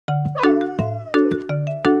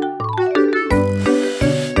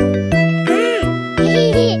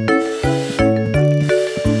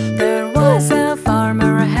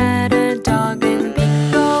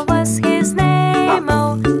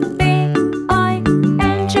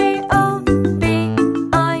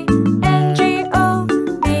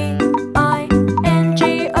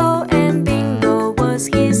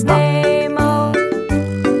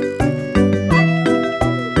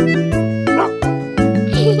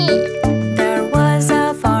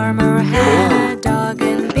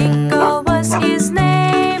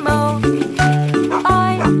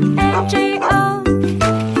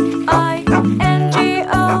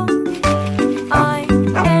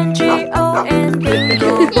and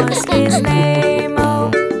Bingo was his name.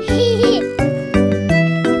 Oh,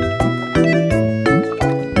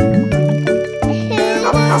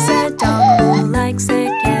 there was a dog who likes a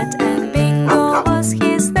cat, and Bingo was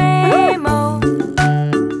his name. Oh,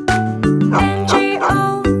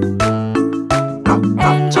 N-G-O,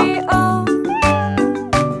 N-G-O,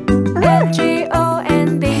 N-G-O,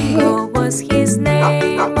 and Bingo was his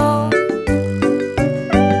name. Oh,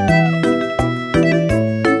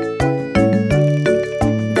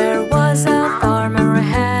 there was a farm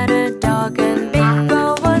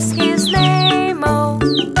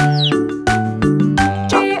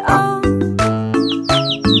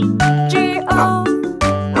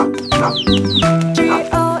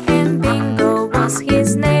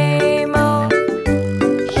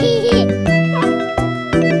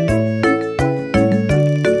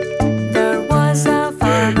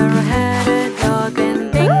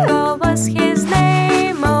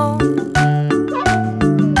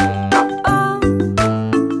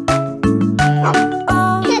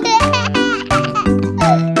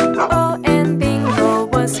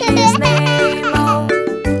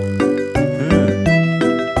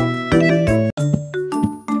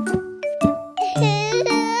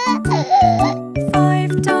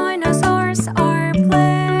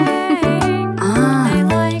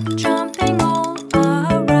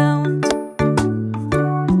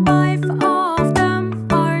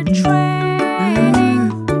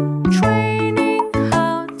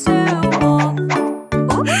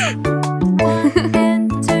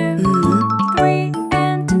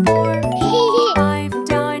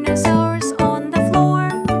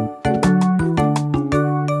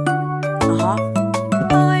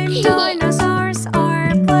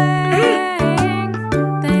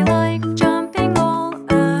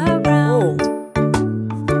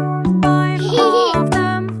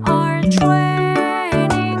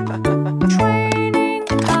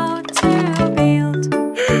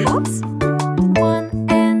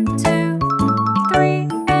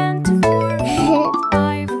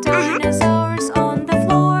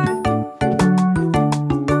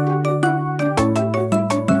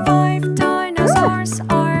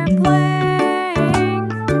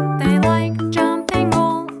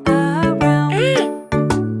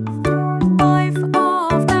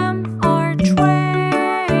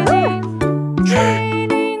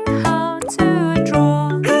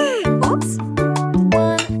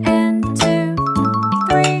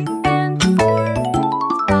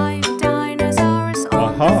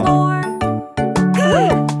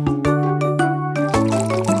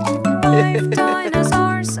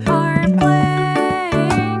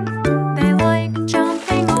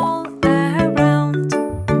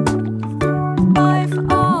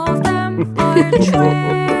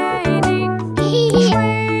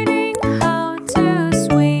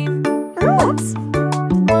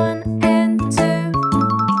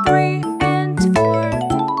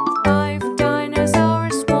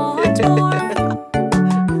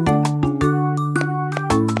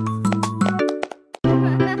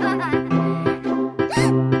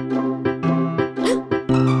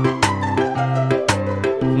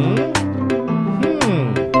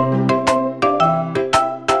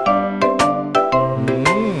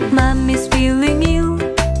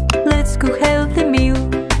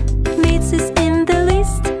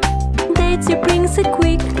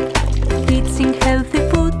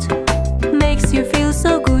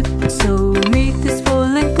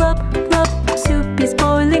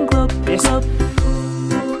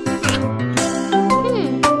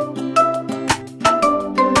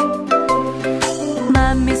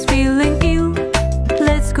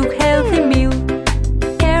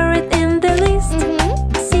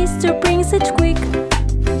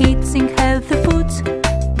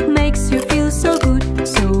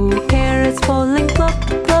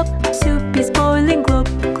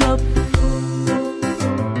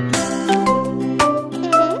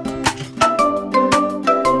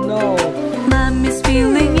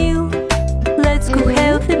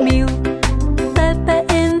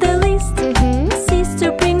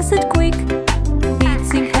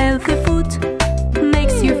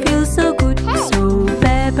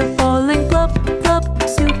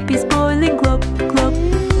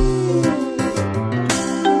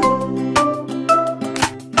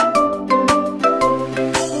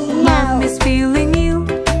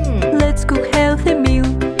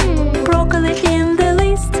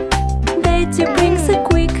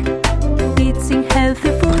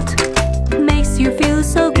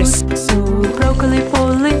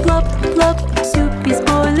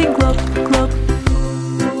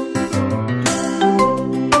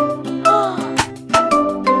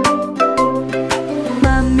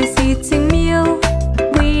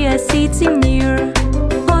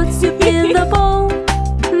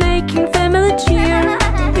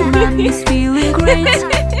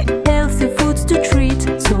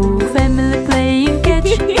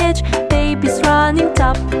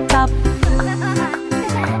up.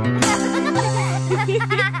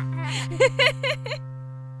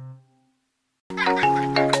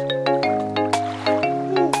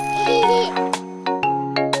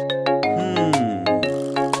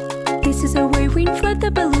 This is a way we inflate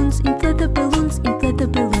the balloons, inflate the balloons, inflate the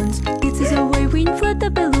balloons. This is a way we inflate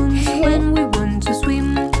the balloons when we want to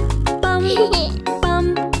swim. Bum,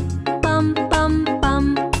 bum, bum, bum,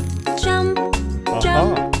 bum. Jump,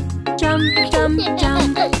 jump, jump, jump,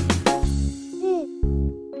 jump.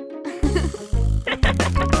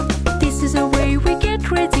 This is a way we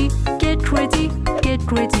get ready, get ready, get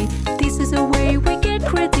ready. This is a way we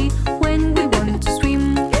get ready when we want to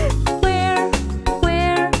swim. Where?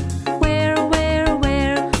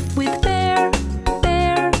 With bear,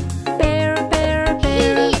 bear, bear, bear,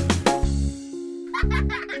 bear.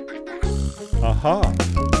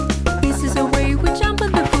 This is a way we jump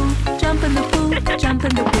in the pool, jump in the pool, jump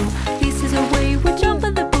in the pool. This is a way we jump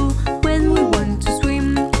in the pool when we want to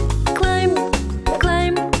swim. Climb,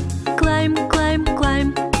 climb, climb, climb,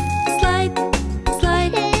 climb. Slide,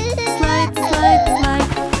 slide, slide, slide, slide.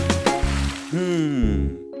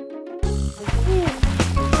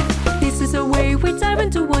 This is a way we dive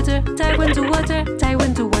into water, dive into water, dive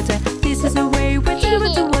into water. This is a way we dive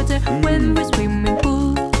into water when we swim in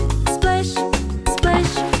pool. Splash,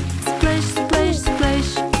 splash, splash, splash, splash.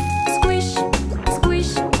 Squish,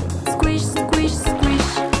 squish, squish, squish, squish.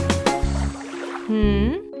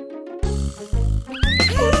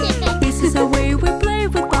 This is a way we play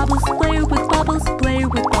with bubbles, play with bubbles, play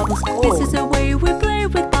with bubbles. This is a way we play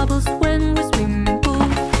with bubbles when we swim in pool.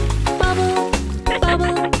 Bubble,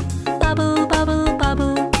 bubble, bubble, bubble,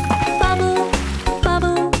 bubble. Bubble,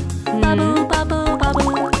 bubble, bubble, bubble,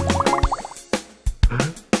 bubble.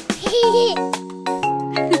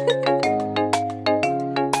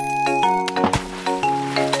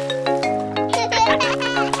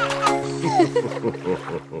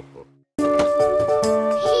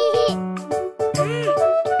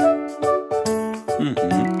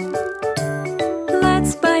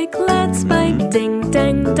 Let's bike, ding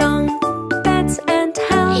dang dong. Bats and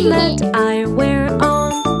helmet I wear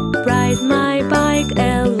on. Ride my bike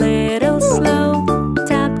a little slow.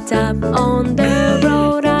 Tap tap on the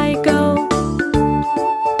road I go.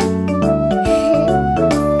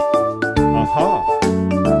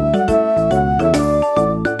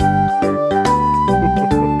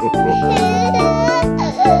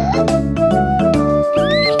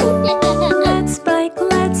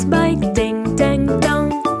 Let's bike, ding dang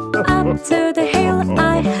dong. Up to the hill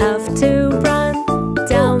I have to run.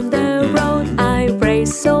 Down the road I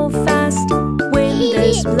race so fast. Wind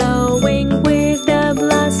is blowing with the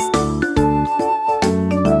blast.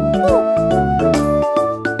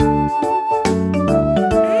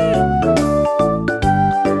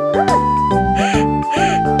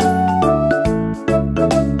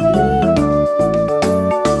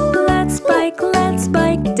 Let's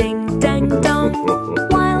bike, ding dang dong.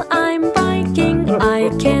 While I'm biking I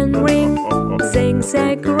can ring.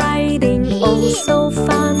 Zigzag riding, oh so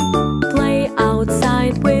fun. Play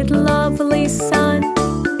outside with lovely sun.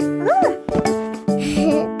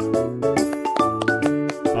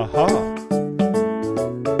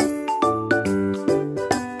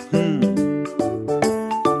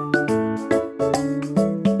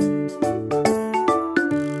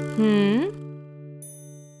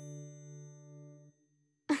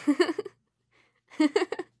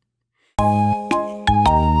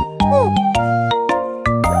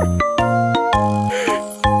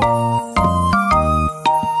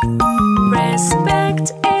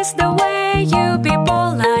 Respect is the way you be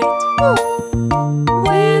polite.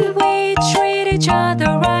 When we treat each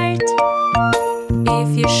other right.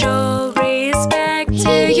 If you show respect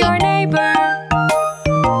to your neighbor,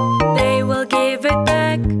 they will give it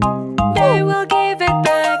back. They will give it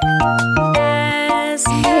back as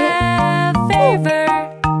a favor.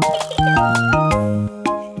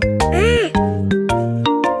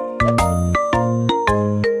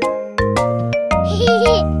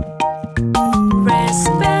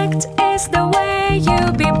 Respect is the way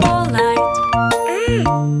you be polite.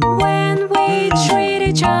 When we treat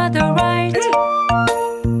each other right.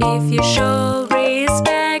 If you show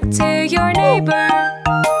respect to your neighbor,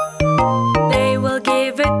 they will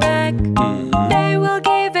give it back. They will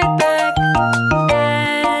give it back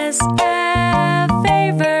as a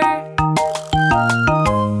favor.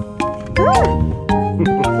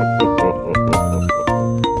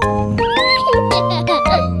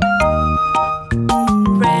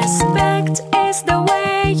 Respect is the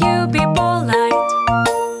way you be polite.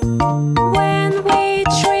 When we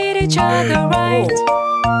treat each other right.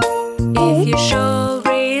 If you show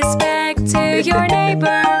respect to your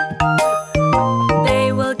neighbor,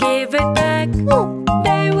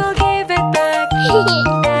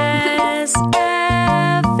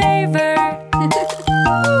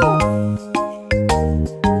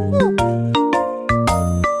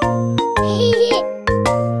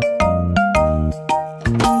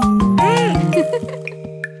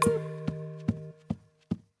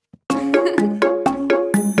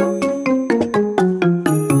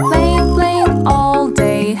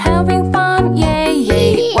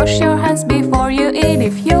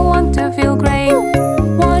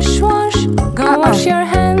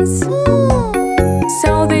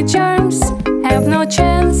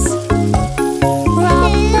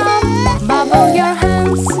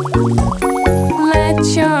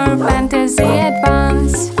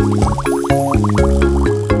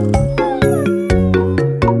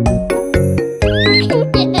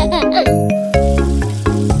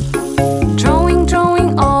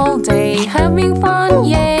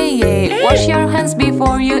 hands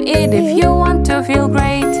before you eat if you want to feel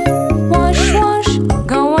great. Wash, wash,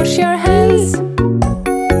 go wash your hands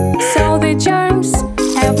so the germs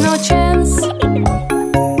have no chance.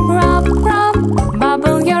 Rub, rub,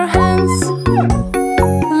 bubble your hands.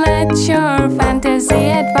 Let your fantasy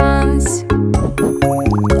advance.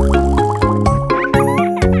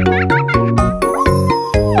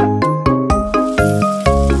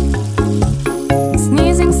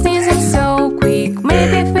 Sneezing, sneezing so quick,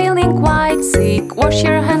 maybe feeling quite sick. Wash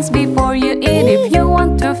your hands before you eat if you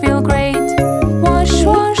want to feel great. Wash,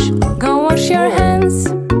 wash, go wash your hands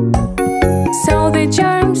so the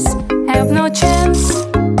germs have no chance.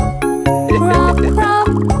 Rub,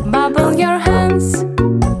 rub, bubble your hands.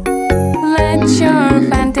 Let your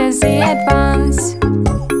fantasy advance.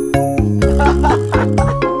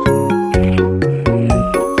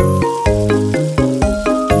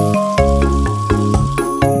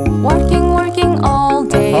 Working, working all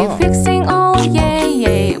day, fixing all, yay,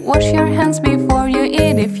 yay. Wash your hands before you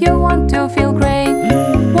eat if you want to feel great.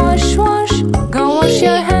 Wash, wash, go wash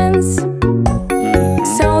your hands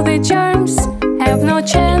so the germs have no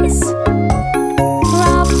chance.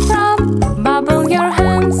 Rub, rub, bubble your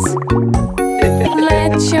hands.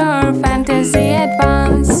 Let your fantasy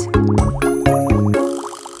advance.